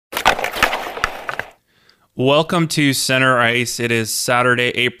Welcome to Center Ice. It is Saturday,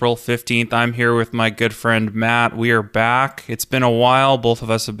 April 15th. I'm here with my good friend Matt. We are back. It's been a while. Both of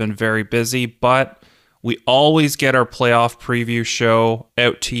us have been very busy, but we always get our playoff preview show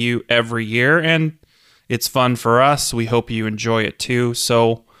out to you every year, and it's fun for us. We hope you enjoy it too.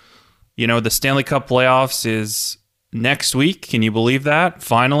 So, the Stanley Cup playoffs is next week. Can you believe that?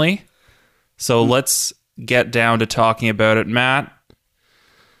 Finally. So let's get down to talking about it. Matt,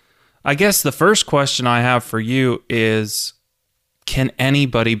 I guess the first question I have for you is, can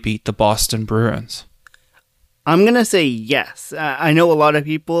anybody beat the Boston Bruins? I'm going to say yes. I know a lot of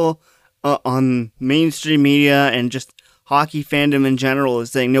people on mainstream media and just hockey fandom in general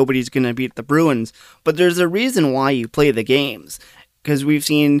is saying nobody's going to beat the Bruins, but there's a reason why you play the games, because we've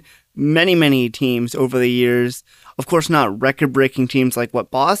seen many teams over the years, of course not record-breaking teams like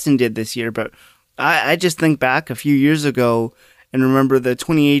what Boston did this year, but I just think back a few years ago and remember the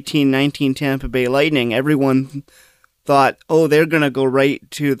 2018-19 Tampa Bay Lightning. Everyone thought, they're going to go right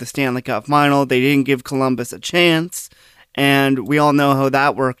to the Stanley Cup final. They didn't give Columbus a chance, and we all know how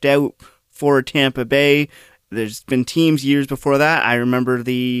that worked out for Tampa Bay. There's been teams years before that. I remember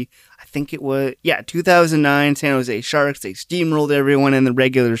 2009 San Jose Sharks. They steamrolled everyone in the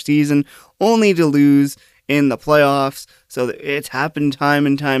regular season, only to lose in the playoffs. So it's happened time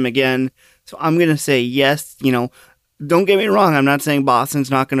and time again. So I'm going to say yes. Don't get me wrong, I'm not saying Boston's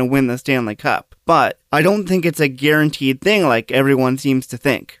not going to win the Stanley Cup, but I don't think it's a guaranteed thing like everyone seems to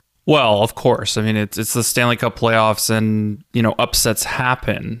think. Well, of course. I mean, it's the Stanley Cup playoffs and, upsets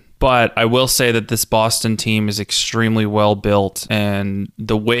happen. But I will say that this Boston team is extremely well built, and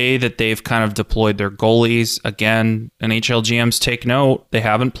the way that they've kind of deployed their goalies, again, NHL GMs take note, they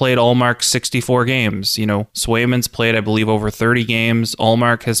haven't played Ullmark 64 games. Swayman's played, I believe, over 30 games.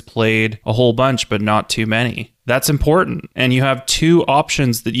 Ullmark has played a whole bunch, but not too many. That's important. And you have two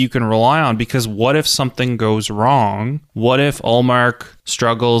options that you can rely on, because what if something goes wrong? What if Ullmark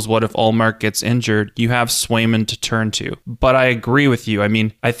struggles? What if Ullmark gets injured? You have Swayman to turn to. But I agree with you. I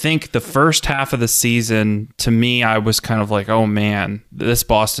mean, I think the first half of the season, to me, I was kind of like, oh man, this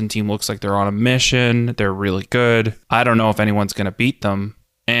Boston team looks like they're on a mission. They're really good. I don't know if anyone's going to beat them.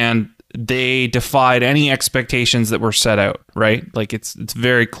 And they defied any expectations that were set out, right? Like it's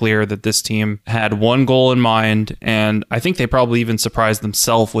very clear that this team had one goal in mind, and I think they probably even surprised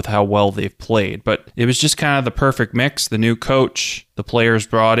themselves with how well they've played. But it was just kind of the perfect mix. The new coach, the players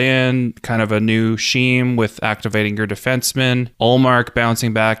brought in, kind of a new scheme with activating your defenseman. Ullmark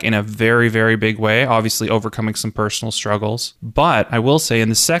bouncing back in a very, very big way, obviously overcoming some personal struggles. But I will say in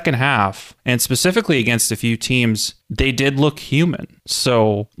the second half, and specifically against a few teams, they did look human.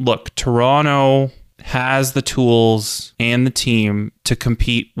 So look, Toronto has the tools and the team to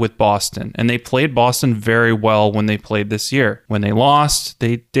compete with Boston. And they played Boston very well when they played this year. When they lost,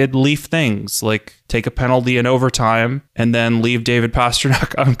 they did Leaf things like take a penalty in overtime and then leave David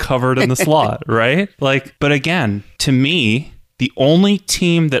Pastrnak uncovered in the slot, right? But again, to me, the only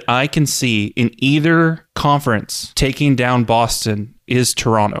team that I can see in either conference taking down Boston is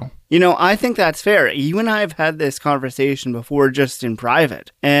Toronto. I think that's fair. You and I have had this conversation before just in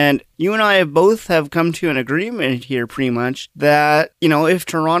private. And you and I both have come to an agreement here pretty much that, if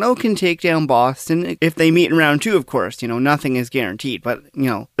Toronto can take down Boston, if they meet in round two, of course, nothing is guaranteed. But,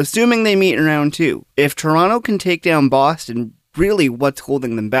 assuming they meet in round two, if Toronto can take down Boston, really what's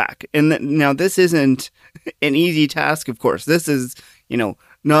holding them back? And now this isn't an easy task, of course. This is,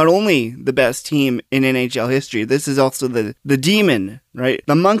 not only the best team in NHL history, this is also the demon, right?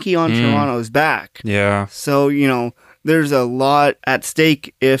 The monkey on Toronto's back. Yeah. So, there's a lot at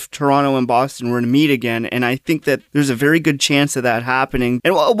stake if Toronto and Boston were to meet again, and I think that there's a very good chance of that happening.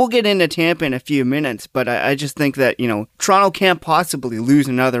 And we'll get into Tampa in a few minutes, but I just think that, Toronto can't possibly lose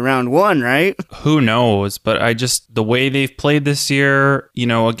another round one, right? Who knows? But the way they've played this year,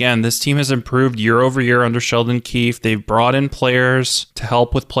 again, this team has improved year over year under Sheldon Keefe. They've brought in players to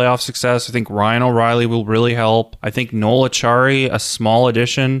help with playoff success. I think Ryan O'Reilly will really help. I think Noel Acciari, a small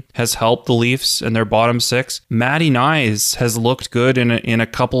addition, has helped the Leafs in their bottom six. Matty Nye has looked good in a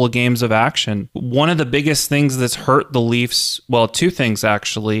couple of games of action. One of the biggest things that's hurt the Leafs, well, two things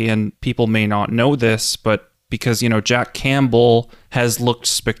actually, and people may not know this, but because, Jack Campbell has looked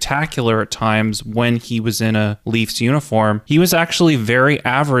spectacular at times when he was in a Leafs uniform, he was actually very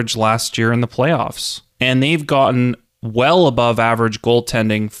average last year in the playoffs. And they've gotten well above average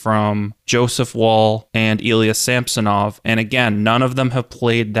goaltending from Joseph Woll and Ilya Samsonov. And again, none of them have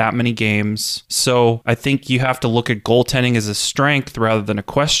played that many games. So I think you have to look at goaltending as a strength rather than a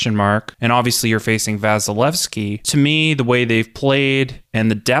question mark. And obviously you're facing Vasilevsky. To me, the way they've played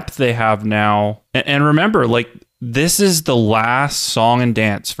and the depth they have now, and remember, this is the last song and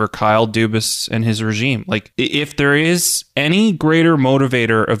dance for Kyle Dubas and his regime. Like, if there is any greater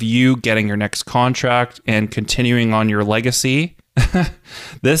motivator of you getting your next contract and continuing on your legacy,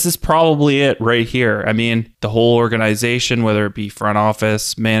 this is probably it right here. I mean, the whole organization, whether it be front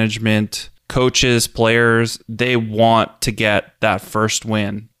office, management, coaches, players, they want to get that first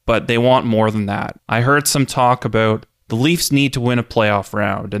win, but they want more than that. I heard some talk about the Leafs need to win a playoff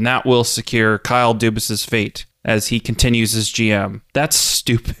round, and that will secure Kyle Dubas's fate as he continues as GM. That's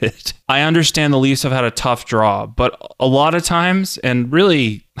stupid. I understand the Leafs have had a tough draw, but a lot of times, and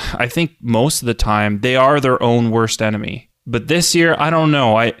really, I think most of the time, they are their own worst enemy. But this year, I don't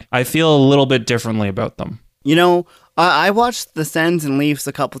know. I feel a little bit differently about them. You know, I watched the Sens and Leafs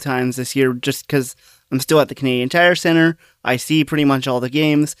a couple times this year just because I'm still at the Canadian Tire Center. I see pretty much all the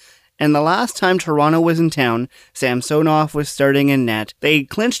games. And the last time Toronto was in town, Samsonov was starting in net. They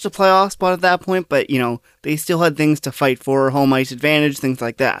clinched a playoff spot at that point, but, you know, they still had things to fight for, home ice advantage, things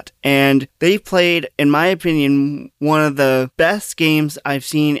like that. And they played, in my opinion, one of the best games I've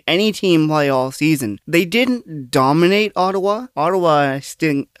seen any team play all season. They didn't dominate Ottawa. Ottawa,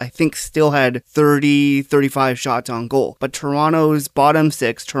 I think, still had 30, 35 shots on goal. But Toronto's bottom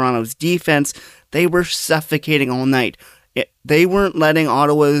six, Toronto's defense, they were suffocating all night. They weren't letting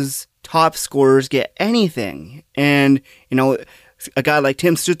Ottawa's top scorers get anything. And, you know, a guy like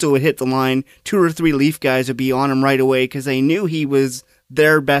Tim Stützle would hit the line, 2 or 3 Leaf guys would be on him right away because they knew he was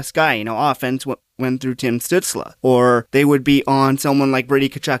their best guy. You know, offense went through Tim Stützle. Or they would be on someone like Brady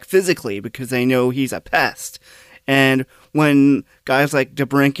Tkachuk physically because they know he's a pest. And when guys like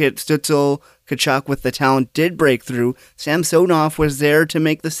DeBrincat, Stützle, Tkachuk with the talent did break through, Samsonov was there to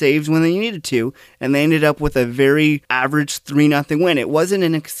make the saves when they needed to, and they ended up with a very average 3-0 win. It wasn't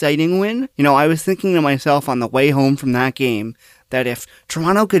an exciting win. You know, I was thinking to myself on the way home from that game that if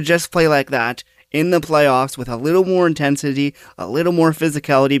Toronto could just play like that in the playoffs with a little more intensity, a little more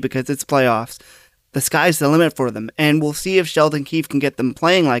physicality because it's playoffs, the sky's the limit for them. And we'll see if Sheldon Keefe can get them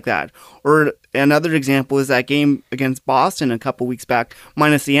playing like that. Or another example is that game against Boston a couple weeks back,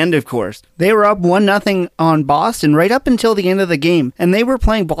 minus the end, of course. They were up 1-0 on Boston right up until the end of the game, and they were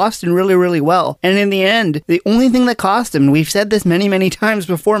playing Boston really, really well. And in the end, the only thing that cost them, we've said this many, many times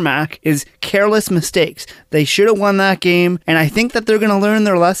before, Mac, is careless mistakes. They should have won that game, and I think that they're going to learn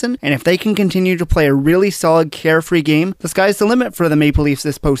their lesson, and if they can continue to play a really solid, carefree game, the sky's the limit for the Maple Leafs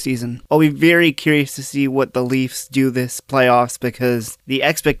this postseason. I'll be very curious to see what the Leafs do this playoffs because the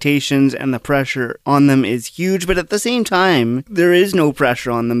expectations and the pressure on them is huge, but at the same time, there is no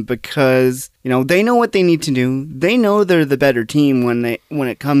pressure on them because, you know, they know what they need to do. They know they're the better team when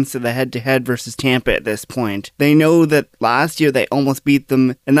it comes to the head-to-head versus Tampa at this point. They know that last year they almost beat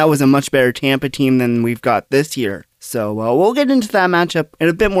them, and that was a much better Tampa team than we've got this year. So we'll get into that matchup in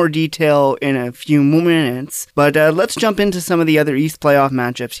a bit more detail in a few minutes. But let's jump into some of the other East playoff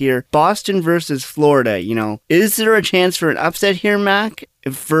matchups here. Boston versus Florida, you know. Is there a chance for an upset here, Mac?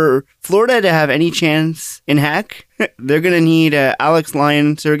 For Florida to have any chance in heck, they're going to need Alex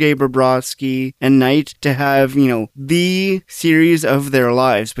Lyon, Sergei Bobrovsky, and Knight to have, you know, the series of their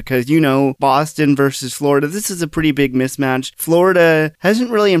lives because, you know, Boston versus Florida, this is a pretty big mismatch. Florida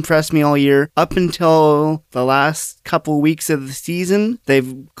hasn't really impressed me all year. Up until the last couple weeks of the season,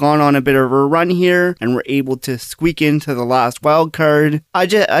 they've gone on a bit of a run here and were able to squeak into the last wild card. I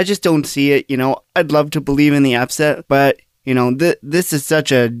just don't see it, you know. I'd love to believe in the upset, but you know, this is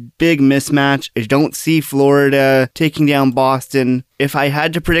such a big mismatch. I don't see Florida taking down Boston. If I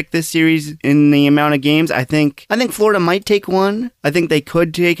had to predict this series in the amount of games, I think Florida might take 1. I think they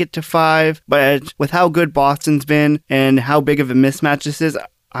could take it to 5. But with how good Boston's been and how big of a mismatch this is,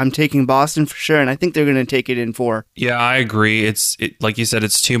 I'm taking Boston for sure, and I think they're going to take it in 4. Yeah, I agree. Like you said,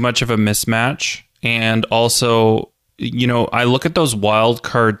 it's too much of a mismatch. And also, you know, I look at those wild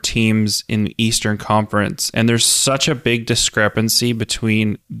card teams in the Eastern Conference, and there's such a big discrepancy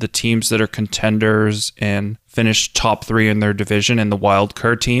between the teams that are contenders and finish top 3 in their division and the wild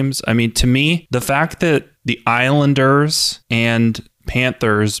card teams. I mean, to me, the fact that the Islanders and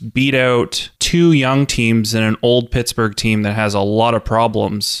Panthers beat out 2 young teams and an old Pittsburgh team that has a lot of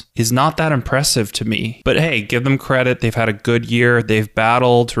problems is not that impressive to me. But hey, give them credit. They've had a good year. They've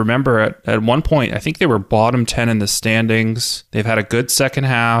battled. Remember, at one point, I think they were bottom 10 in the standings. They've had a good second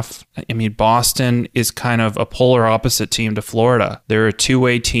half. I mean, Boston is kind of a polar opposite team to Florida. They're a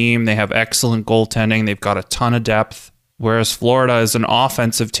two-way team. They have excellent goaltending. They've got a ton of depth. Whereas Florida is an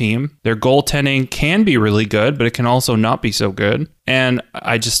offensive team. Their goaltending can be really good, but it can also not be so good. And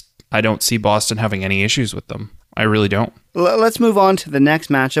I don't see Boston having any issues with them. I really don't. Let's move on to the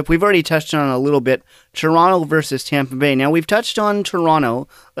next matchup. We've already touched on it a little bit. Toronto versus Tampa Bay. Now, we've touched on Toronto.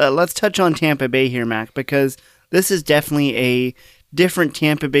 Let's touch on Tampa Bay here, Mac, because this is definitely a different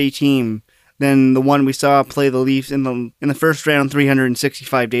Tampa Bay team than the one we saw play the Leafs in the first round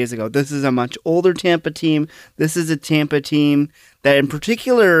 365 days ago. This is a much older Tampa team. This is a Tampa team that, in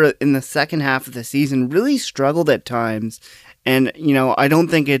particular, in the second half of the season, really struggled at times. And, I don't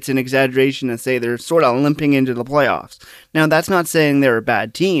think it's an exaggeration to say they're sort of limping into the playoffs. Now, that's not saying they're a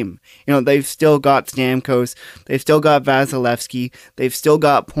bad team. They've still got Stamkos. They've still got Vasilevsky. They've still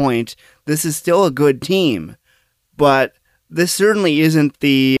got Point. This is still a good team. But this certainly isn't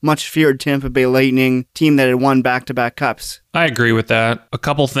the much-feared Tampa Bay Lightning team that had won back-to-back cups. I agree with that. A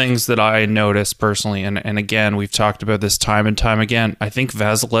couple things that I noticed personally, and again, we've talked about this time and time again. I think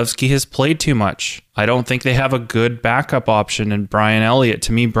Vasilevsky has played too much. I don't think they have a good backup option in Brian Elliott.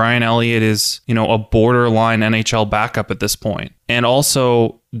 To me, Brian Elliott is, a borderline NHL backup at this point. And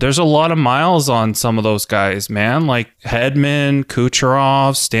also, there's a lot of miles on some of those guys, man. Like Hedman,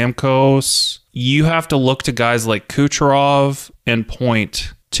 Kucherov, Stamkos. You have to look to guys like Kucherov and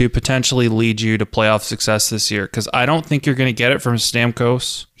Point to potentially lead you to playoff success this year, because I don't think you're going to get it from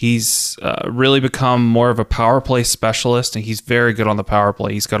Stamkos. He's really become more of a power play specialist, and he's very good on the power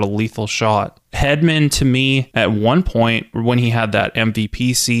play. He's got a lethal shot. Hedman, to me, at one point, when he had that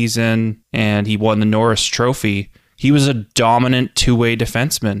MVP season and he won the Norris Trophy, he was a dominant two-way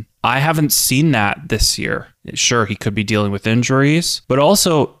defenseman. I haven't seen that this year. Sure, he could be dealing with injuries, but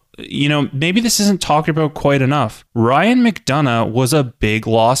also, maybe this isn't talked about quite enough. Ryan McDonough was a big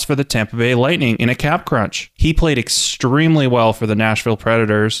loss for the Tampa Bay Lightning in a cap crunch. He played extremely well for the Nashville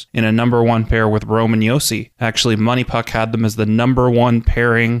Predators in a number one pair with Roman Josi. Actually, Money Puck had them as the number one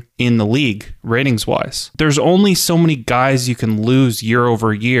pairing in the league, ratings-wise. There's only so many guys you can lose year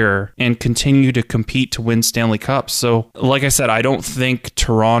over year and continue to compete to win Stanley Cups. So, like I said, I don't think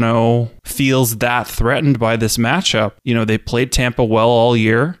Toronto feels that threatened by this matchup. They played Tampa well all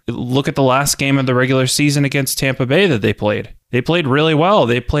year. Look at the last game of the regular season against Tampa Bay that they played. They played really well.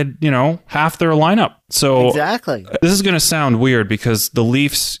 They played, half their lineup. So exactly. This is going to sound weird because the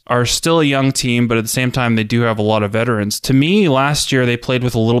Leafs are still a young team, but at the same time, they do have a lot of veterans. To me, last year, they played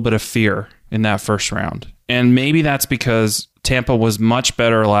with a little bit of fear in that first round. And maybe that's because Tampa was much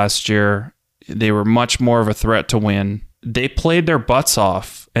better last year. They were much more of a threat to win. They played their butts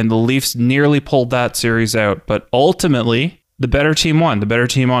off, and the Leafs nearly pulled that series out. But ultimately, the better team won. The better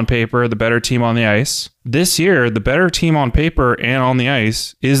team on paper, the better team on the ice. This year, the better team on paper and on the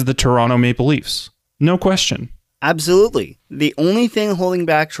ice is the Toronto Maple Leafs. No question. Absolutely. The only thing holding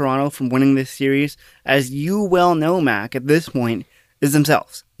back Toronto from winning this series, as you well know, Mac, at this point, is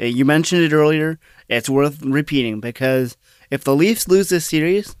themselves. You mentioned it earlier. It's worth repeating because if the Leafs lose this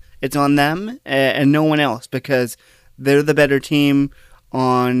series, it's on them and no one else because they're the better team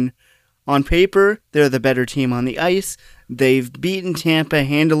on paper. They're the better team on the ice. They've beaten Tampa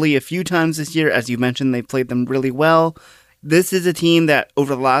handily a few times this year. As you mentioned, they've played them really well. This is a team that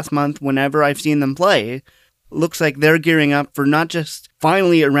over the last month, whenever I've seen them play, looks like they're gearing up for not just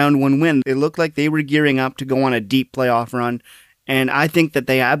finally a round one win. They look like they were gearing up to go on a deep playoff run. And I think that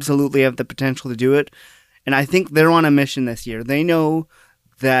they absolutely have the potential to do it. And I think they're on a mission this year. They know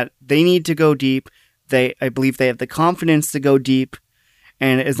that they need to go deep. I believe they have the confidence to go deep.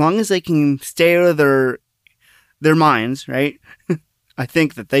 And as long as they can stay out of their minds, right? I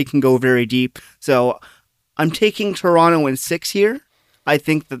think that they can go very deep. So I'm taking Toronto in 6 here. I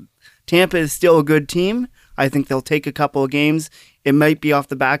think that Tampa is still a good team. I think they'll take a couple of games. It might be off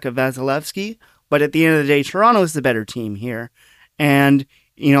the back of Vasilevsky, but at the end of the day, Toronto is the better team here. And,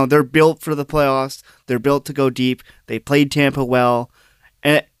 they're built for the playoffs. They're built to go deep. They played Tampa well.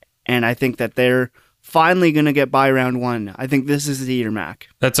 And I think that they're finally going to get by round one. I think this is the year, Mac.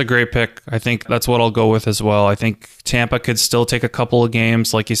 That's a great pick. I think that's what I'll go with as well. I think Tampa could still take a couple of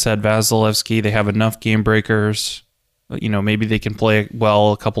games. Like you said, Vasilevsky, they have enough game breakers. Maybe they can play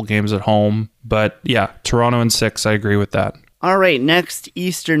well a couple games at home. But yeah, Toronto in 6, I agree with that. All right, next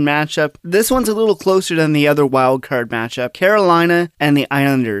Eastern matchup. This one's a little closer than the other wild card matchup. Carolina and the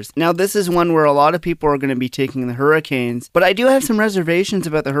Islanders. Now, this is one where a lot of people are going to be taking the Hurricanes, but I do have some reservations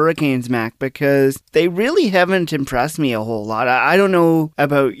about the Hurricanes, Mac, because they really haven't impressed me a whole lot. I don't know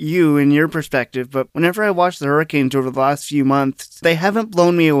about you and your perspective, but whenever I watch the Hurricanes over the last few months, they haven't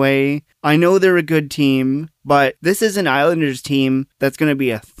blown me away. I know they're a good team, but this is an Islanders team that's going to be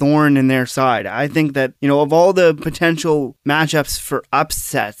a thorn in their side. I think that, of all the potential matchups for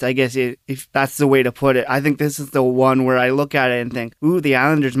upsets, I guess if that's the way to put it, I think this is the one where I look at it and think, ooh, the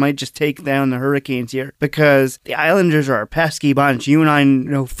Islanders might just take down the Hurricanes here because the Islanders are a pesky bunch. You and I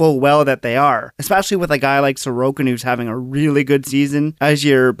know full well that they are, especially with a guy like Sorokin who's having a really good season as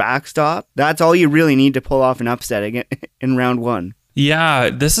your backstop. That's all you really need to pull off an upset again in round one. Yeah,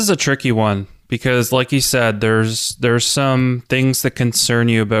 this is a tricky one because like you said, there's some things that concern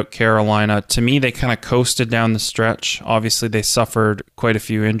you about Carolina. To me, they kind of coasted down the stretch. Obviously, they suffered quite a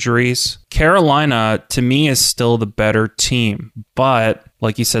few injuries. Carolina, to me, is still the better team, but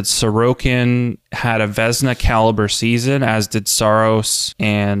like you said, Sorokin had a Vezina caliber season, as did Saros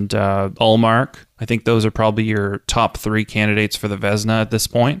and Ullmark. I think those are probably your top 3 candidates for the Vezina at this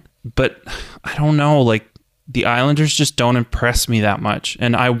point. But I don't know, like, the Islanders just don't impress me that much.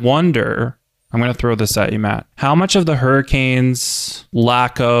 And I wonder, I'm going to throw this at you, Matt, how much of the Hurricanes'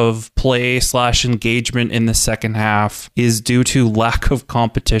 lack of play/engagement in the second half is due to lack of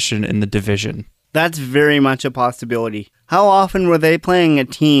competition in the division? That's very much a possibility. How often were they playing a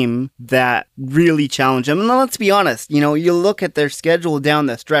team that really challenged them? And let's be honest, you look at their schedule down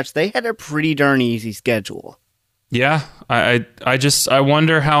the stretch, they had a pretty darn easy schedule. Yeah, I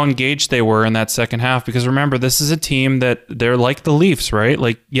wonder how engaged they were in that second half, because remember, this is a team that they're like the Leafs, right?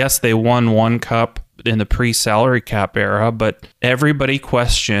 Like, yes, they won one cup in the pre-salary cap era, but everybody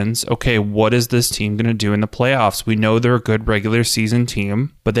questions, okay, what is this team going to do in the playoffs? We know they're a good regular season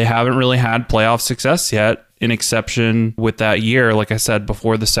team, but they haven't really had playoff success yet, an exception with that year, like I said,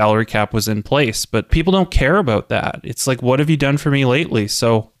 before the salary cap was in place. But people don't care about that. It's like, what have you done for me lately?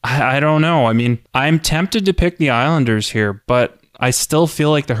 So I don't know. I mean, I'm tempted to pick the Islanders here, but I still feel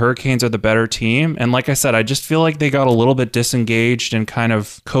like the Hurricanes are the better team. And like I said, I just feel like they got a little bit disengaged and kind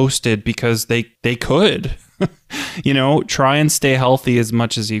of coasted because they could, try and stay healthy as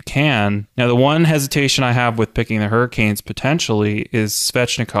much as you can. Now, the one hesitation I have with picking the Hurricanes potentially is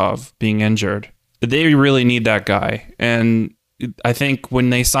Svechnikov being injured. They really need that guy. And I think when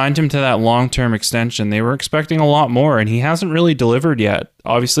they signed him to that long-term extension, they were expecting a lot more, and he hasn't really delivered yet.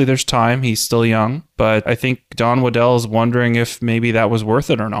 Obviously, there's time. He's still young, but I think Don Waddell is wondering if maybe that was worth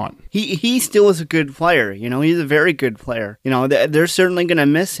it or not. He still is a good player. He's a very good player. They're certainly going to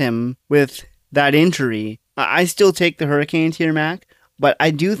miss him with that injury. I still take the Hurricanes here, Mac. But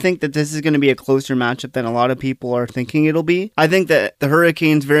I do think that this is going to be a closer matchup than a lot of people are thinking it'll be. I think that the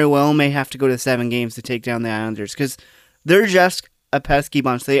Hurricanes very well may have to go to 7 games to take down the Islanders, because they're just a pesky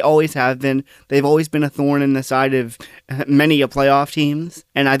bunch. They always have been. They've always been a thorn in the side of many playoff teams,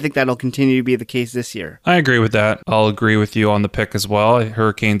 and I think that'll continue to be the case this year. I agree with that. I'll agree with you on the pick as well.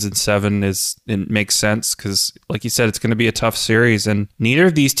 Hurricanes in 7 it makes sense because, like you said, it's going to be a tough series, and neither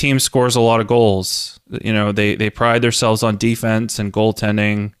of these teams scores a lot of goals. They pride themselves on defense and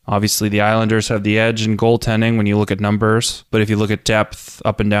goaltending. Obviously, the Islanders have the edge in goaltending when you look at numbers. But if you look at depth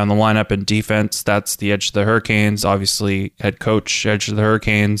up and down the lineup and defense, that's the edge of the Hurricanes. Obviously, head coach, edge of the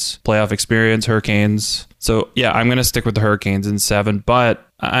Hurricanes. Playoff experience, Hurricanes. So, yeah, I'm going to stick with the Hurricanes in 7. But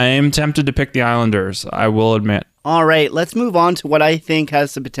I am tempted to pick the Islanders, I will admit. All right, let's move on to what I think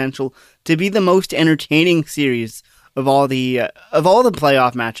has the potential to be the most entertaining series of all the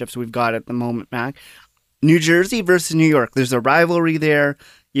playoff matchups we've got at the moment, Mac. New Jersey versus New York. There's a rivalry there.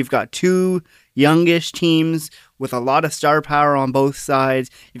 You've got 2 youngish teams with a lot of star power on both sides.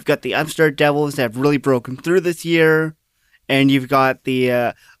 You've got the upstart Devils that have really broken through this year. And you've got the,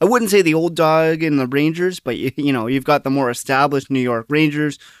 I wouldn't say the old dog in the Rangers, but you've got the more established New York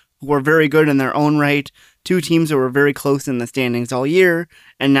Rangers who are very good in their own right. 2 teams that were very close in the standings all year.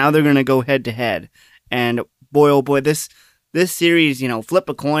 And now they're going to go head to head. And boy, oh boy, this series, flip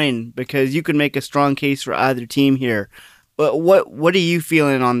a coin, because you could make a strong case for either team here. But what are you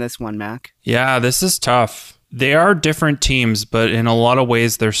feeling on this one, Mac? Yeah, this is tough. They are different teams, but in a lot of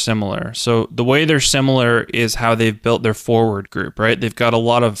ways they're similar. So the way they're similar is how they've built their forward group, right? They've got a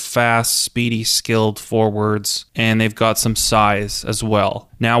lot of fast, speedy, skilled forwards, and they've got some size as well.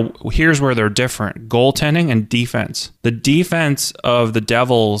 Now, here's where they're different. Goaltending and defense. The defense of the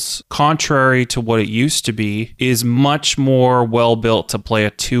Devils, contrary to what it used to be, is much more well-built to play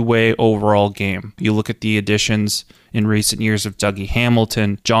a 2-way overall game. You look at the additions in recent years of Dougie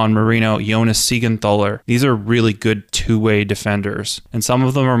Hamilton, John Marino, Jonas Siegenthaler. These are really good 2-way defenders. And some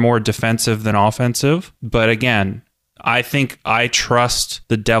of them are more defensive than offensive. But again, I think I trust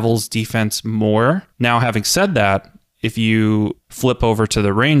the Devils' defense more. Now, having said that, if you flip over to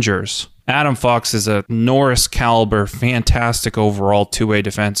the Rangers, Adam Fox is a Norris caliber, fantastic overall 2-way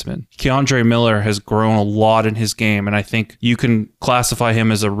defenseman. Keandre Miller has grown a lot in his game, and I think you can classify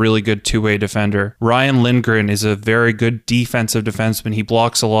him as a really good 2-way defender. Ryan Lindgren is a very good defensive defenseman. He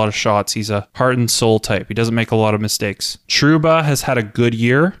blocks a lot of shots. He's a heart and soul type. He doesn't make a lot of mistakes. Trouba has had a good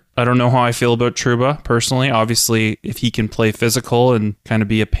year, I don't know how I feel about Trouba personally. Obviously, if he can play physical and kind of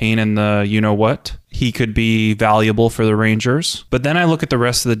be a pain in the you-know-what, he could be valuable for the Rangers. But then I look at the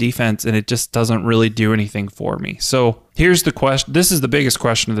rest of the defense, and it just doesn't really do anything for me. So here's the question. This is the biggest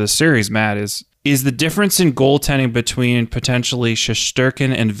question of this series, Matt, is the difference in goaltending between potentially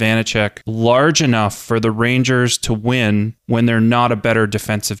Shesterkin and Vanacek large enough for the Rangers to win when they're not a better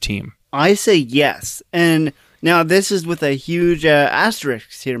defensive team? I say yes. And now this is with a huge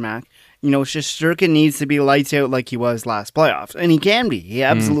asterisk here, Mac. Shesterkin needs to be lights out like he was last playoffs. And he can be. He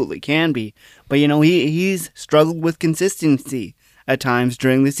absolutely can be. But, he's struggled with consistency at times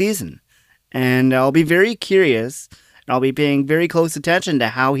during the season. And I'll be very curious, and I'll be paying very close attention to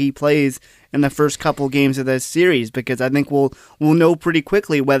how he plays in the first couple games of this series, because I think we'll know pretty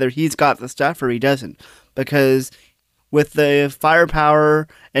quickly whether he's got the stuff or he doesn't. Because with the firepower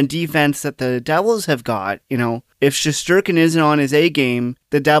and defense that the Devils have got, if Shesterkin isn't on his A game,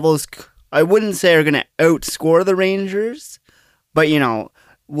 the Devils, I wouldn't say are going to outscore the Rangers, but,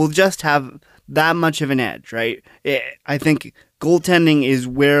 we'll just have that much of an edge, right? I think goaltending is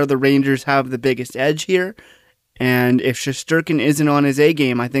where the Rangers have the biggest edge here. And if Shesterkin isn't on his A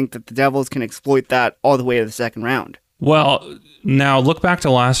game, I think that the Devils can exploit that all the way to the second round. Well, now look back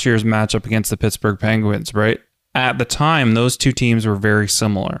to last year's matchup against the Pittsburgh Penguins, right? At the time, those two teams were very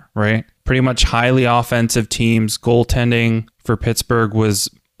similar, right? Pretty much highly offensive teams. Goaltending for Pittsburgh was,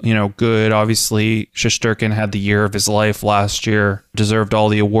 good. Obviously, Shesterkin had the year of his life last year, deserved all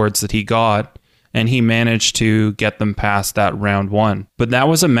the awards that he got, and he managed to get them past that round one. But that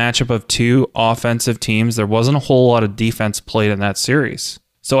was a matchup of two offensive teams. There wasn't a whole lot of defense played in that series.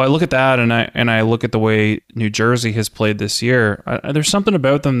 So I look at that and I look at the way New Jersey has played this year. There's something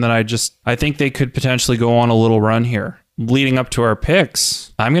about them that I think they could potentially go on a little run here. Leading up to our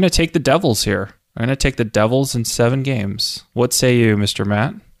picks, I'm going to take the Devils here. I'm going to take the Devils in 7 games. What say you, Mr.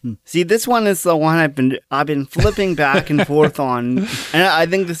 Matt? See, this one is the one I've been flipping back and forth on, and I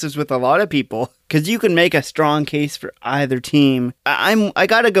think this is with a lot of people, because you can make a strong case for either team. I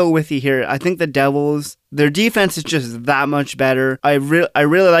gotta go with you here. I think the Devils, their defense is just that much better. I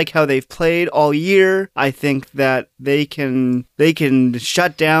really like how they've played all year. I think that they can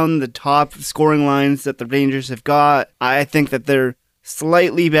shut down the top scoring lines that the Rangers have got. I think that they're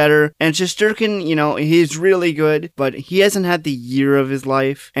slightly better. And Shesterkin, he's really good, but he hasn't had the year of his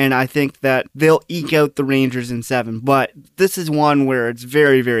life. And I think that they'll eke out the Rangers in 7. But this is one where it's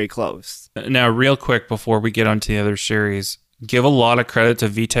very, very close. Now, real quick before we get on to the other series, give a lot of credit to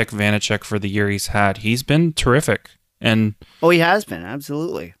Vitek Vanacek for the year he's had. He's been terrific. And he has been,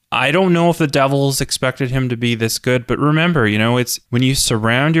 absolutely. I don't know if the Devils expected him to be this good, but remember, it's when you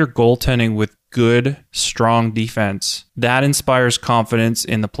surround your goaltending with good, strong defense, that inspires confidence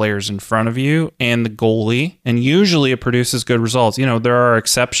in the players in front of you and the goalie, and usually it produces good results. There are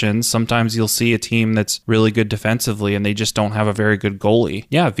exceptions. Sometimes you'll see a team that's really good defensively and they just don't have a very good goalie.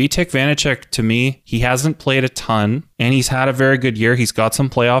 Yeah, Vitek Vanacek, to me, he hasn't played a ton and he's had a very good year. He's got some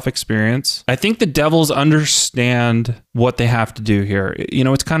playoff experience. I think the Devils understand what they have to do here.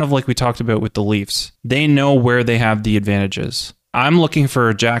 It's kind of like we talked about with the Leafs. They know where they have the advantages. I'm looking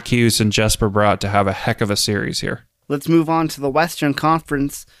for Jack Hughes and Jesper Bratt to have a heck of a series here. Let's move on to the Western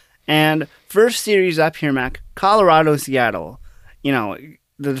Conference. And first series up here, Mac, Colorado-Seattle. The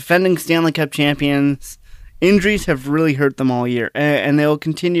defending Stanley Cup champions. Injuries have really hurt them all year, and they'll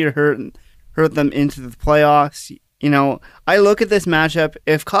continue to hurt them into the playoffs. I look at this matchup.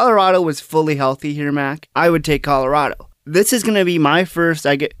 If Colorado was fully healthy here, Mac, I would take Colorado. This is going to be my first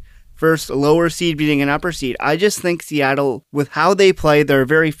lower seed beating an upper seed. I just think Seattle, with how they play, they're a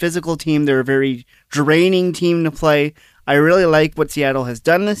very physical team. They're a very draining team to play. I really like what Seattle has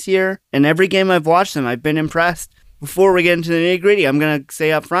done this year. And every game I've watched them, I've been impressed. Before we get into the nitty-gritty, I'm going to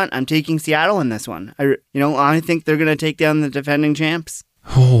say up front, I'm taking Seattle in this one. I think they're going to take down the defending champs.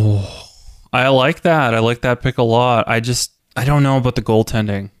 Oh, I like that. I like that pick a lot. I don't know about the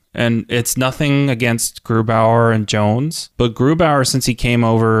goaltending. And it's nothing against Grubauer and Jones, but Grubauer, since he came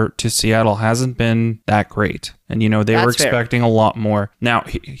over to Seattle, hasn't been that great. And, they were expecting a lot more. Now,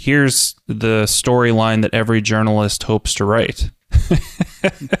 here's the storyline that every journalist hopes to write.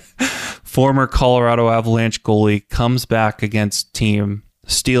 Former Colorado Avalanche goalie comes back against team,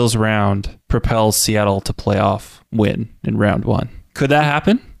 steals round, propels Seattle to playoff win in round 1. Could that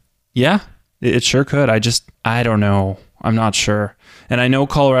happen? Yeah, it sure could. I don't know. I'm not sure. And I know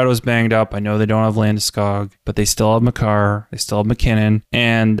Colorado's banged up. I know they don't have Landeskog, but they still have Makar. They still have McKinnon.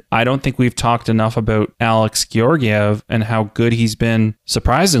 And I don't think we've talked enough about Alex Georgiev and how good he's been.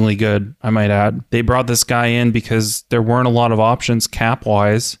 Surprisingly good, I might add. They brought this guy in because there weren't a lot of options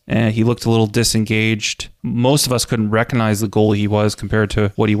cap-wise, and he looked a little disengaged. Most of us couldn't recognize the goalie he was compared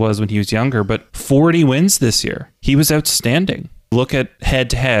to what he was when he was younger, but 40 wins this year. He was outstanding. Look at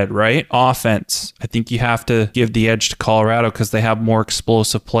head-to-head, right? Offense. I think you have to give the edge to Colorado because they have more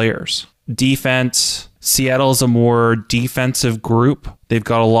explosive players. Defense. Seattle's a more defensive group. They've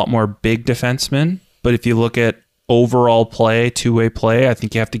got a lot more big defensemen. But if you look at overall play, two-way play, I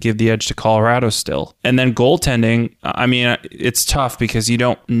think you have to give the edge to Colorado still. And then goaltending, I mean, it's tough because you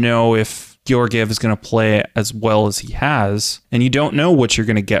don't know if Georgiev is going to play as well as he has, and you don't know what you're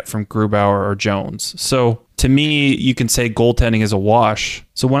going to get from Grubauer or Jones. So to me, you can say goaltending is a wash.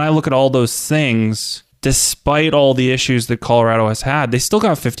 So when I look at all those things, despite all the issues that Colorado has had, they still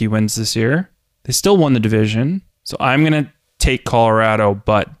got 50 wins this year. They still won the division. So I'm going to take Colorado,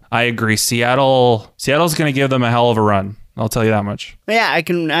 but I agree. Seattle's going to give them a hell of a run. I'll tell you that much. Yeah, I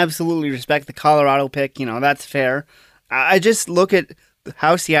can absolutely respect the Colorado pick. That's fair. I just look at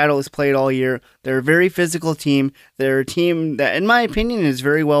how Seattle has played all year. They're a very physical team. They're a team that, in my opinion, is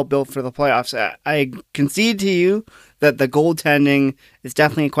very well built for the playoffs. I concede to you that the goaltending is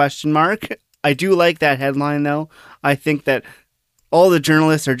definitely a question mark. I do like that headline, though. I think that all the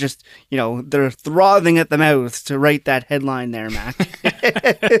journalists are just, they're frothing at the mouth to write that headline there, Mac.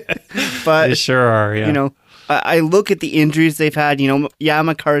 But they sure are, yeah. I look at the injuries they've had.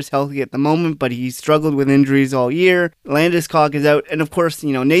 Makar is healthy at the moment, but he's struggled with injuries all year. Landeskog is out. And of course,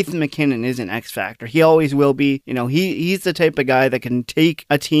 Nathan McKinnon is an X factor. He always will be. He's the type of guy that can take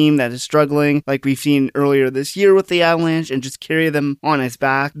a team that is struggling, like we've seen earlier this year with the Avalanche, and just carry them on his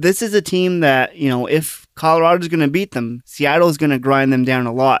back. This is a team that, if Colorado's going to beat them, Seattle's going to grind them down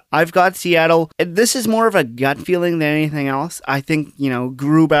a lot. I've got Seattle. This is more of a gut feeling than anything else. I think,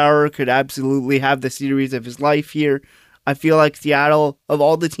 Grubauer could absolutely have the series of his life here. I feel like Seattle, of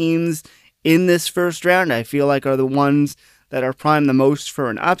all the teams in this first round, I feel like are the ones that are primed the most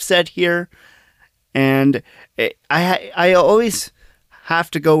for an upset here. And I always have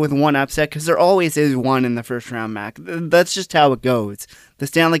to go with one upset because there always is one in the first round, Mac. That's just how it goes. The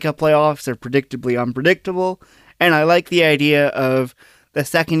Stanley Cup playoffs are predictably unpredictable, and I like the idea of the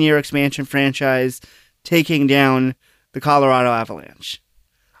second-year expansion franchise taking down the Colorado Avalanche.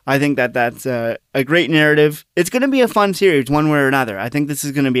 I think that that's a great narrative. It's going to be a fun series one way or another. I think this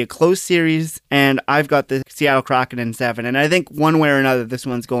is going to be a close series, and I've got the Seattle Kraken in 7, and I think one way or another this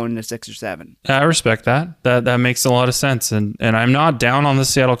one's going to 6 or 7. I respect that. That makes a lot of sense, and I'm not down on the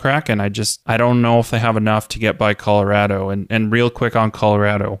Seattle Kraken. I don't know if they have enough to get by Colorado. And real quick on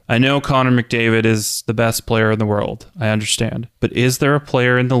Colorado, I know Connor McDavid is the best player in the world. I understand. But is there a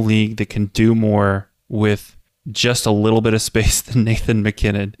player in the league that can do more with just a little bit of space than Nathan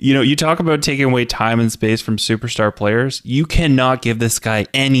McKinnon? You talk about taking away time and space from superstar players. You cannot give this guy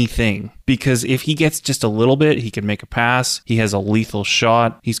anything, because if he gets just a little bit, he can make a pass. He has a lethal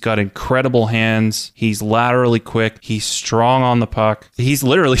shot. He's got incredible hands. He's laterally quick. He's strong on the puck. He's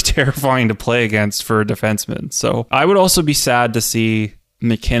literally terrifying to play against for a defenseman. So I would also be sad to see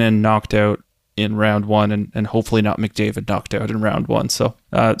McKinnon knocked out in round 1 and hopefully not McDavid knocked out in round 1. So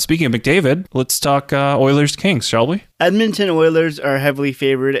speaking of McDavid, let's talk Oilers Kings, shall we? Edmonton Oilers are heavily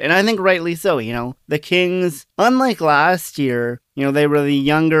favored, and I think rightly so. The Kings, unlike last year, they were the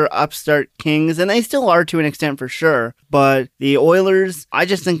younger upstart Kings, and they still are to an extent for sure. But the Oilers, I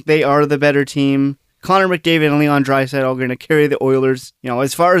just think they are the better team. Connor McDavid and Leon Draisaitl are going to carry the Oilers,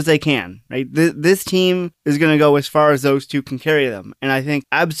 as far as they can, right? This team is going to go as far as those two can carry them. And I think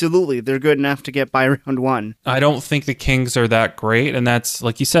absolutely they're good enough to get by round 1. I don't think the Kings are that great. And that's,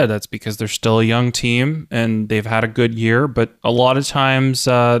 like you said, that's because they're still a young team and they've had a good year. But a lot of times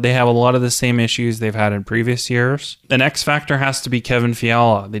they have a lot of the same issues they've had in previous years. An X factor has to be Kevin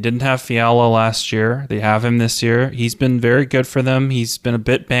Fiala. They didn't have Fiala last year. They have him this year. He's been very good for them. He's been a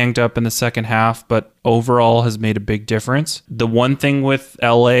bit banged up in the second half, but overall has made a big difference. The one thing with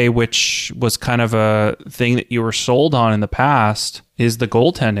LA, which was kind of a thing that you were sold on in the past, is the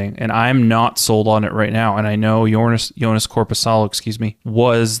goaltending, and I'm not sold on it right now. And I know Jonas Korpisalo,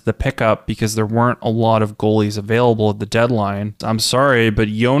 was the pickup because there weren't a lot of goalies available at the deadline. I'm sorry, but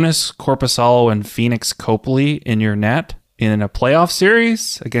Jonas Korpisalo and Phoenix Copley in your net in a playoff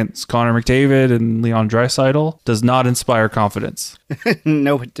series against Connor McDavid and Leon Draisaitl does not inspire confidence.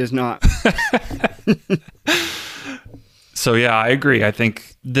 No, it does not. So yeah, I agree. I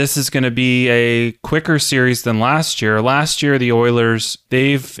think this is going to be a quicker series than last year. Last year, the Oilers,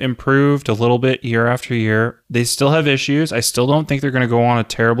 they've improved a little bit year after year. They still have issues. I still don't think they're going to go on a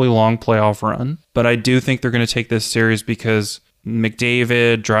terribly long playoff run, but I do think they're going to take this series because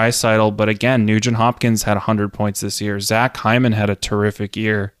McDavid, Draisaitl, but again, Nugent Hopkins had 100 points this year. Zach Hyman had a terrific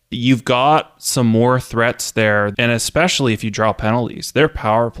year. You've got some more threats there, and especially if you draw penalties. Their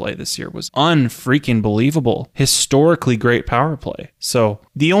power play this year was unfreaking believable. Historically great power play. So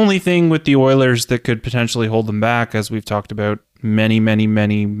the only thing with the Oilers that could potentially hold them back, as we've talked about many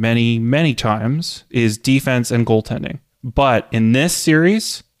times, is defense and goaltending. But in this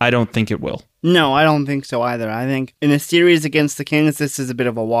series, I don't think it will. No, I don't think so either. I think in a series against the Kings, this is a bit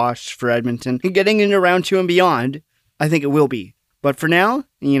of a wash for Edmonton. Getting into round 2 and beyond, I think it will be. But for now,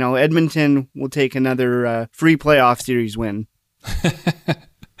 Edmonton will take another free playoff series win.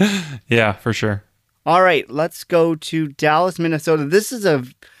 Yeah, for sure. All right, let's go to Dallas, Minnesota. This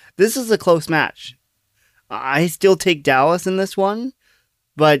is a close match. I still take Dallas in this one,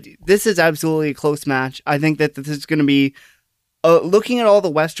 but this is absolutely a close match. I think that this is going to be, looking at all the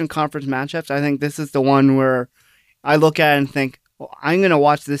Western Conference matchups, I think this is the one where I look at it and think, well, I'm going to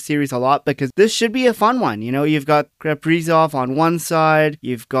watch this series a lot because this should be a fun one. You've got Kaprizov on one side,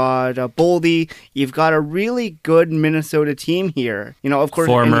 you've got Boldy, you've got a really good Minnesota team here. Of course,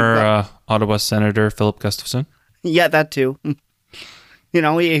 former Ottawa Senator Philip Gustafson. Yeah, that too.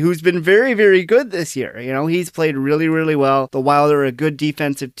 Who's been very, very good this year. He's played really, really well. The Wild are a good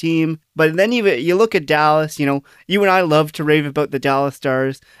defensive team. But then you look at Dallas, you and I love to rave about the Dallas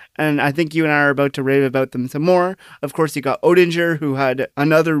Stars. And I think you and I are about to rave about them some more. Of course, you got Oettinger, who had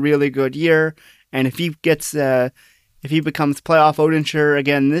another really good year. And if he becomes playoff Oettinger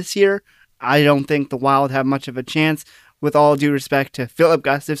again this year, I don't think the Wild have much of a chance. With all due respect to Philip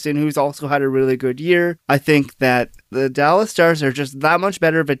Gustafson, who's also had a really good year, I think that the Dallas Stars are just that much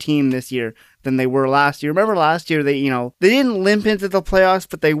better of a team this year than they were last year. Remember last year, they didn't limp into the playoffs,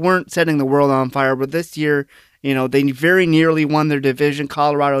 but they weren't setting the world on fire. But this year, they very nearly won their division.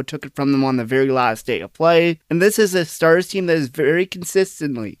 Colorado took it from them on the very last day of play. And this is a Stars team that has very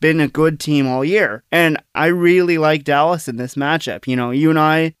consistently been a good team all year. And I really like Dallas in this matchup. You and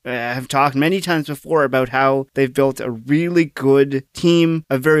I have talked many times before about how they've built a really good team,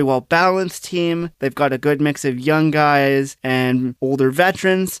 a very well-balanced team. They've got a good mix of young guys and older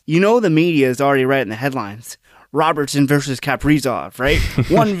veterans. The media is already writing the headlines. Robertson versus Kaprizov, right?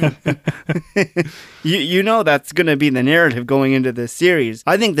 That's going to be the narrative going into this series.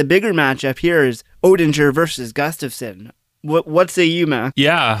 I think the bigger matchup here is Oettinger versus Gustafson. What say you, Matt?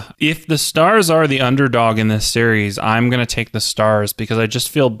 Yeah, if the Stars are the underdog in this series, I'm going to take the Stars because I just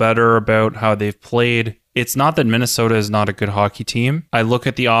feel better about how they've played. It's not that Minnesota is not a good hockey team. I look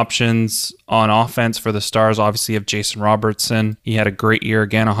at the options on offense for the Stars. Obviously, you have Jason Robertson. He had a great year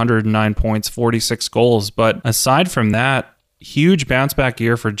again, 109 points, 46 goals. But aside from that, huge bounce back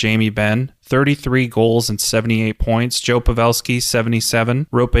year for Jamie Benn. 33 goals and 78 points. Joe Pavelski, 77.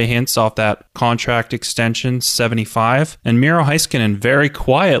 Roope Hintz off that contract extension, 75. And Miro Heiskanen very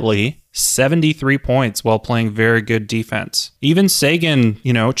quietly 73 points while playing very good defense. Even Sagan,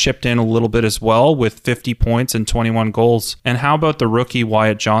 chipped in a little bit as well with 50 points and 21 goals. And how about the rookie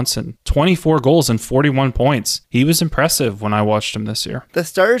Wyatt Johnson? 24 goals and 41 points. He was impressive when I watched him this year. The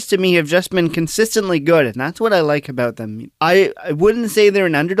Stars to me have just been consistently good, and that's what I like about them. I wouldn't say they're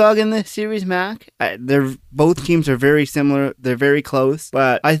an underdog in this series, Mac. Both teams are very similar. They're very close,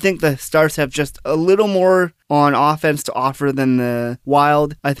 but I think the Stars have just a little more on offense to offer than the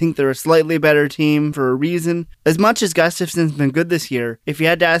Wild. I think they're a slightly better team for a reason. As much as Gustafson's been good this year, if you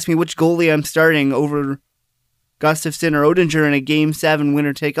had to ask me which goalie I'm starting over Gustafson or Oettinger in a Game 7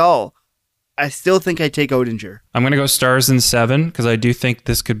 winner-take-all, I still think I'd take Oettinger. I'm going to go Stars in 7 because I do think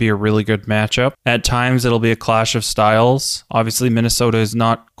this could be a really good matchup. At times, it'll be a clash of styles. Obviously, Minnesota is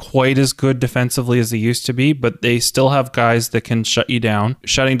not quite as good defensively as they used to be, but they still have guys that can shut you down.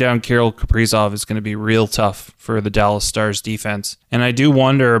 Shutting down Kirill Kaprizov is going to be real tough for the Dallas Stars defense. And I do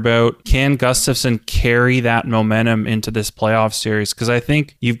wonder about, can Gustafson carry that momentum into this playoff series? Because I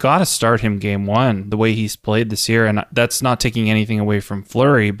think you've got to start him Game 1 the way he's played this year. And that's not taking anything away from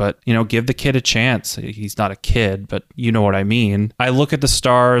Fleury, but, give the kid a chance. He's not a kid, but you know what I mean. I look at the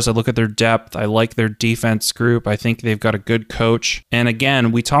Stars, I look at their depth, I like their defense group, I think they've got a good coach. And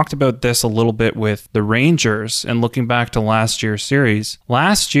again, we talked about this a little bit with the Rangers and looking back to last year's series.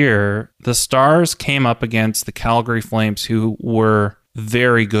 Last year, the Stars came up against the Calgary Flames, who were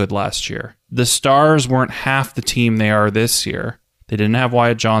very good last year. The Stars weren't half the team they are this year. They didn't have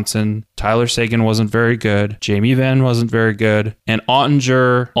Wyatt Johnson. Tyler Seguin wasn't very good. Jamie Benn wasn't very good. And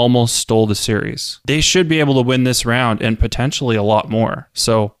Ottinger almost stole the series. They should be able to win this round and potentially a lot more.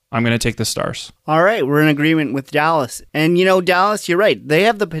 So I'm going to take the Stars. All right, we're in agreement with Dallas. And Dallas, you're right. They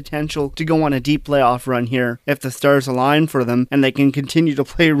have the potential to go on a deep playoff run here if the stars align for them and they can continue to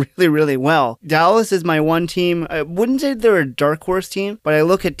play really, really well. Dallas is my one team. I wouldn't say they're a dark horse team, but I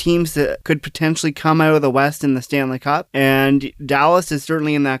look at teams that could potentially come out of the West in the Stanley Cup, and Dallas is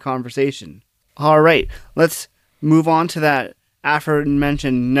certainly in that conversation. All right, let's move on to that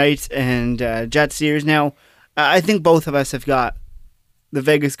aforementioned Knights and Jets series. Now, I think both of us have got the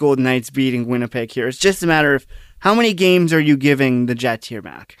Vegas Golden Knights beating Winnipeg here. It's just a matter of how many games are you giving the Jets here,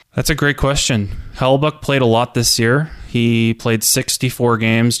 Mac? That's a great question. Hellebuyck played a lot this year. He played 64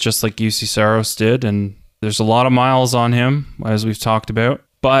 games just like UC Saros did, and there's a lot of miles on him, as we've talked about.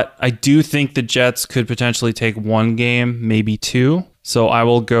 But I do think the Jets could potentially take one game, maybe two. So I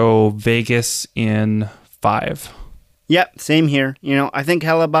will go Vegas in 5. Yep, same here. I think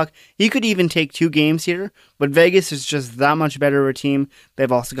Hellebuyck, he could even take 2 games here, but Vegas is just that much better of a team.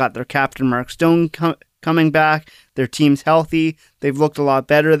 They've also got their captain, Mark Stone, coming back. Their team's healthy. They've looked a lot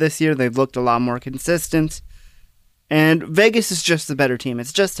better this year. They've looked a lot more consistent. And Vegas is just the better team.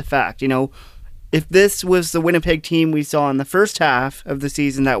 It's just a fact. If this was the Winnipeg team we saw in the first half of the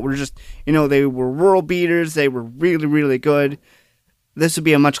season that were just, they were world beaters, they were really, really good, this would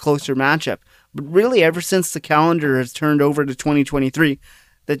be a much closer matchup. But really, ever since the calendar has turned over to 2023,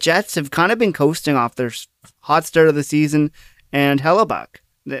 the Jets have kind of been coasting off their hot start of the season, and Hellebuyck.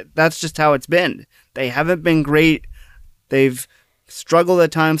 That's just how it's been. They haven't been great. They've struggled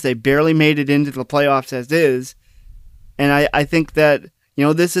at times. They barely made it into the playoffs as is. And I think that,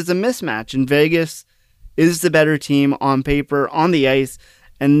 this is a mismatch, and Vegas is the better team on paper, on the ice,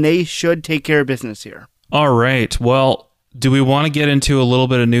 and they should take care of business here. All right. Well, do we want to get into a little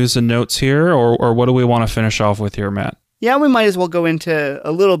bit of news and notes here, or what do we want to finish off with here, Matt? Yeah, we might as well go into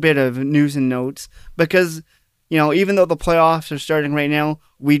a little bit of news and notes because, even though the playoffs are starting right now,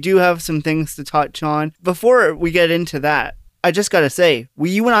 we do have some things to touch on. Before we get into that, I just got to say,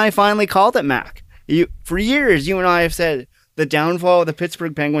 you and I finally called it, Mac. For years, you and I have said the downfall of the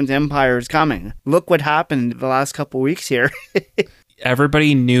Pittsburgh Penguins empire is coming. Look what happened the last couple weeks here.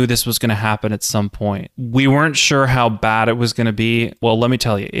 Everybody knew this was going to happen at some point. We weren't sure how bad it was going to be. Well, let me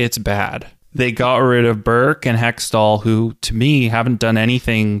tell you, it's bad. They got rid of Burke and Hextall, who, to me, haven't done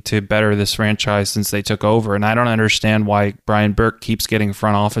anything to better this franchise since they took over. And I don't understand why Brian Burke keeps getting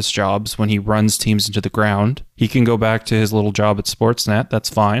front office jobs when he runs teams into the ground. He can go back to his little job at Sportsnet. That's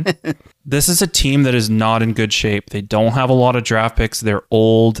fine. This is a team that is not in good shape. They don't have a lot of draft picks. They're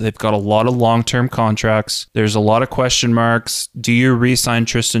old. They've got a lot of long-term contracts. There's a lot of question marks. Do you re-sign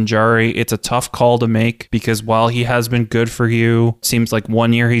Tristan Jarry? It's a tough call to make because while he has been good for you, it seems like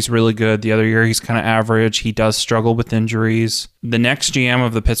one year he's really good. The other year he's kind of average. He does struggle with injuries. The next GM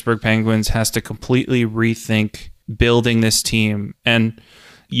of the Pittsburgh Penguins has to completely rethink building this team. And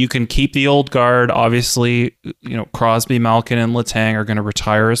you can keep the old guard. Obviously, Crosby, Malkin, and Letang are going to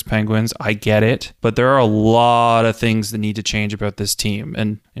retire as Penguins. I get it. But there are a lot of things that need to change about this team.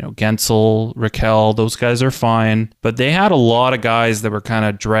 And, Gensel, Raquel, those guys are fine. But they had a lot of guys that were kind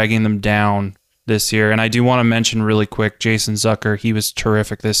of dragging them down this year. And I do want to mention really quick, Jason Zucker. He was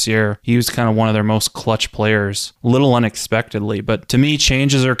terrific this year. He was kind of one of their most clutch players, a little unexpectedly. But to me,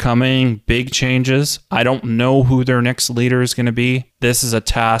 changes are coming, big changes. I don't know who their next leader is going to be. This is a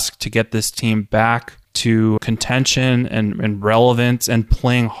task to get this team back to contention and relevance and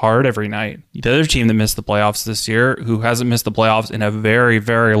playing hard every night. The other team that missed the playoffs this year, who hasn't missed the playoffs in a very,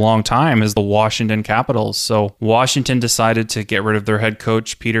 very long time, is the Washington Capitals. So Washington decided to get rid of their head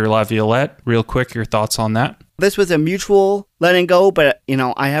coach, Peter Laviolette. Real quick, your thoughts on that? This was a mutual letting go, but,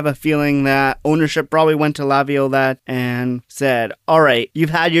 I have a feeling that ownership probably went to Laviolette and said, all right,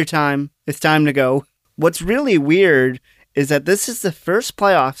 you've had your time. It's time to go. What's really weird is that this is the first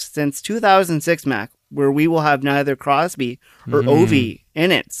playoffs since 2006, Mac, where we will have neither Crosby or Ovi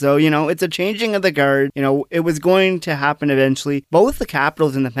in it. So, it's a changing of the guard. It was going to happen eventually. Both the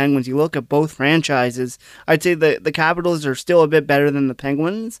Capitals and the Penguins, you look at both franchises, I'd say the Capitals are still a bit better than the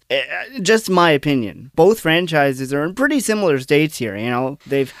Penguins. Just my opinion. Both franchises are in pretty similar states here.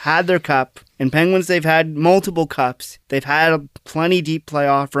 They've had their cup. In Penguins, they've had multiple cups. They've had plenty deep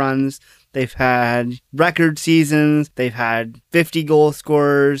playoff runs. They've had record seasons. They've had 50 goal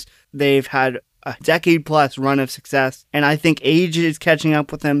scorers. They've had a decade-plus run of success, and I think age is catching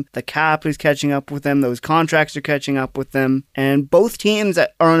up with them, the cap is catching up with them, those contracts are catching up with them, and both teams are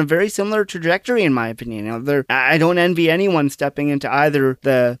on a very similar trajectory, in my opinion. I don't envy anyone stepping into either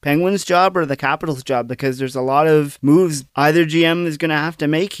the Penguins' job or the Capitals' job, because there's a lot of moves either GM is going to have to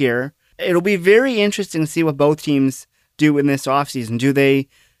make here. It'll be very interesting to see what both teams do in this offseason. Do they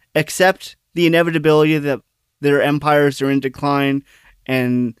accept the inevitability that their empires are in decline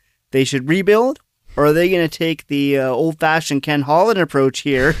and they should rebuild? Or are they going to take the old-fashioned Ken Holland approach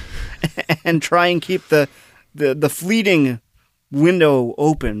here and try and keep the fleeting window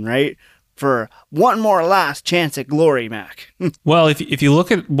open, right? For one more last chance at glory, Mac. Well, if you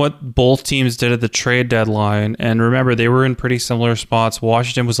look at what both teams did at the trade deadline, and remember, they were in pretty similar spots.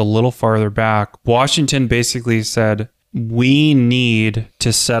 Washington was a little farther back. Washington basically said, we need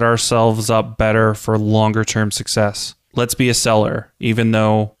to set ourselves up better for longer-term success. Let's be a seller, even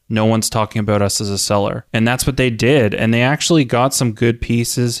though no one's talking about us as a seller. And that's what they did. And they actually got some good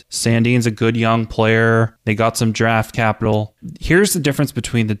pieces. Sandin's a good young player. They got some draft capital. Here's the difference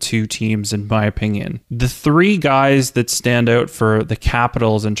between the two teams, in my opinion. The three guys that stand out for the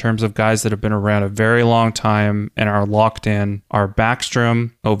Capitals in terms of guys that have been around a very long time and are locked in are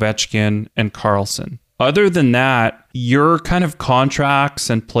Backstrom, Ovechkin, and Karlsson. Other than that, your kind of contracts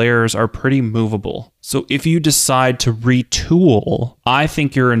and players are pretty movable. So if you decide to retool, I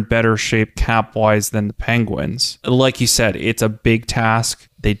think you're in better shape cap-wise than the Penguins. Like you said, it's a big task.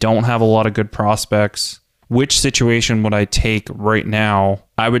 They don't have a lot of good prospects. Which situation would I take right now?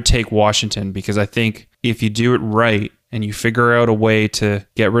 I would take Washington, because I think if you do it right and you figure out a way to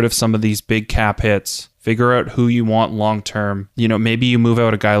get rid of some of these big cap hits, figure out who you want long-term, maybe you move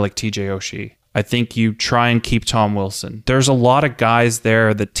out a guy like TJ Oshie. I think you try and keep Tom Wilson. There's a lot of guys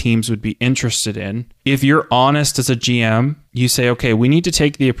there that teams would be interested in. If you're honest as a GM, you say, okay, we need to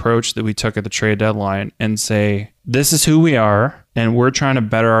take the approach that we took at the trade deadline and say, this is who we are, and we're trying to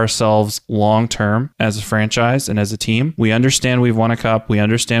better ourselves long-term as a franchise and as a team. We understand we've won a cup. We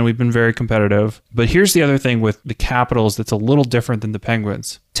understand we've been very competitive. But here's the other thing with the Capitals that's a little different than the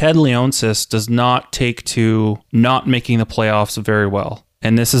Penguins. Ted Leonsis does not take to not making the playoffs very well.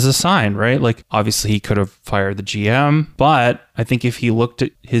 And this is a sign, right? Like, obviously he could have fired the GM, but I think if he looked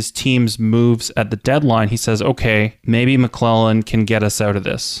at his team's moves at the deadline, he says, okay, maybe McClellan can get us out of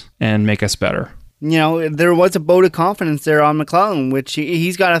this and make us better. There was a vote of confidence there on McClellan, which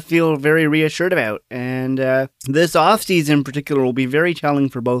he's got to feel very reassured about. And this offseason in particular will be very telling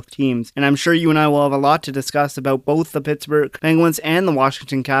for both teams. And I'm sure you and I will have a lot to discuss about both the Pittsburgh Penguins and the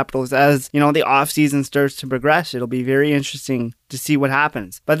Washington Capitals as, the offseason starts to progress. It'll be very interesting to see what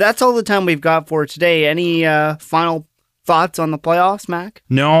happens. But that's all the time we've got for today. Any final thoughts on the playoffs, Mac?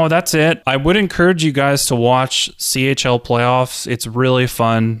 No, that's it. I would encourage you guys to watch CHL playoffs. It's really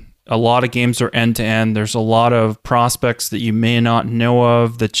fun. A lot of games are end-to-end. There's a lot of prospects that you may not know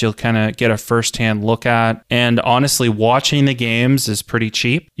of that you'll kind of get a first-hand look at. And honestly, watching the games is pretty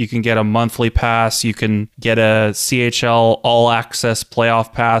cheap. You can get a monthly pass. You can get a CHL all-access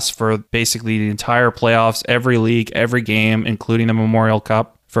playoff pass for basically the entire playoffs, every league, every game, including the Memorial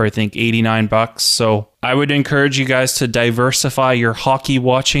Cup, for I think $89. So I would encourage you guys to diversify your hockey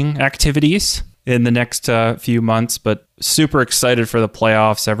watching activities in the next few months, but super excited for the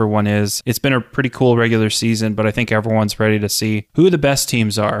playoffs. Everyone is. It's been a pretty cool regular season, but I think everyone's ready to see who the best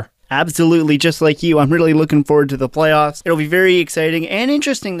teams are. Absolutely, just like you. I'm really looking forward to the playoffs. It'll be very exciting and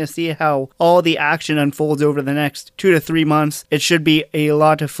interesting to see how all the action unfolds over the next 2 to 3 months. It should be a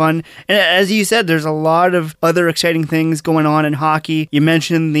lot of fun. And as you said, there's a lot of other exciting things going on in hockey. You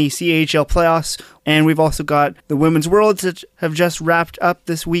mentioned the CHL playoffs, and we've also got the Women's Worlds that have just wrapped up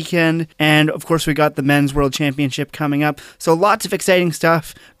this weekend. And of course, we got the Men's World Championship coming up. So lots of exciting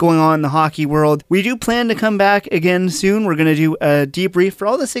stuff going on in the hockey world. We do plan to come back again soon. We're going to do a debrief for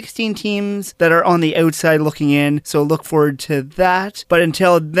all the 16 teams that are on the outside looking in. So look forward to that. But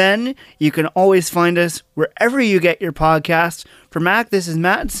until then, you can always find us wherever you get your podcasts. For Mac, this is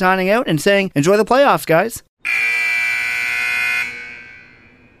Matt signing out and saying, enjoy the playoffs, guys.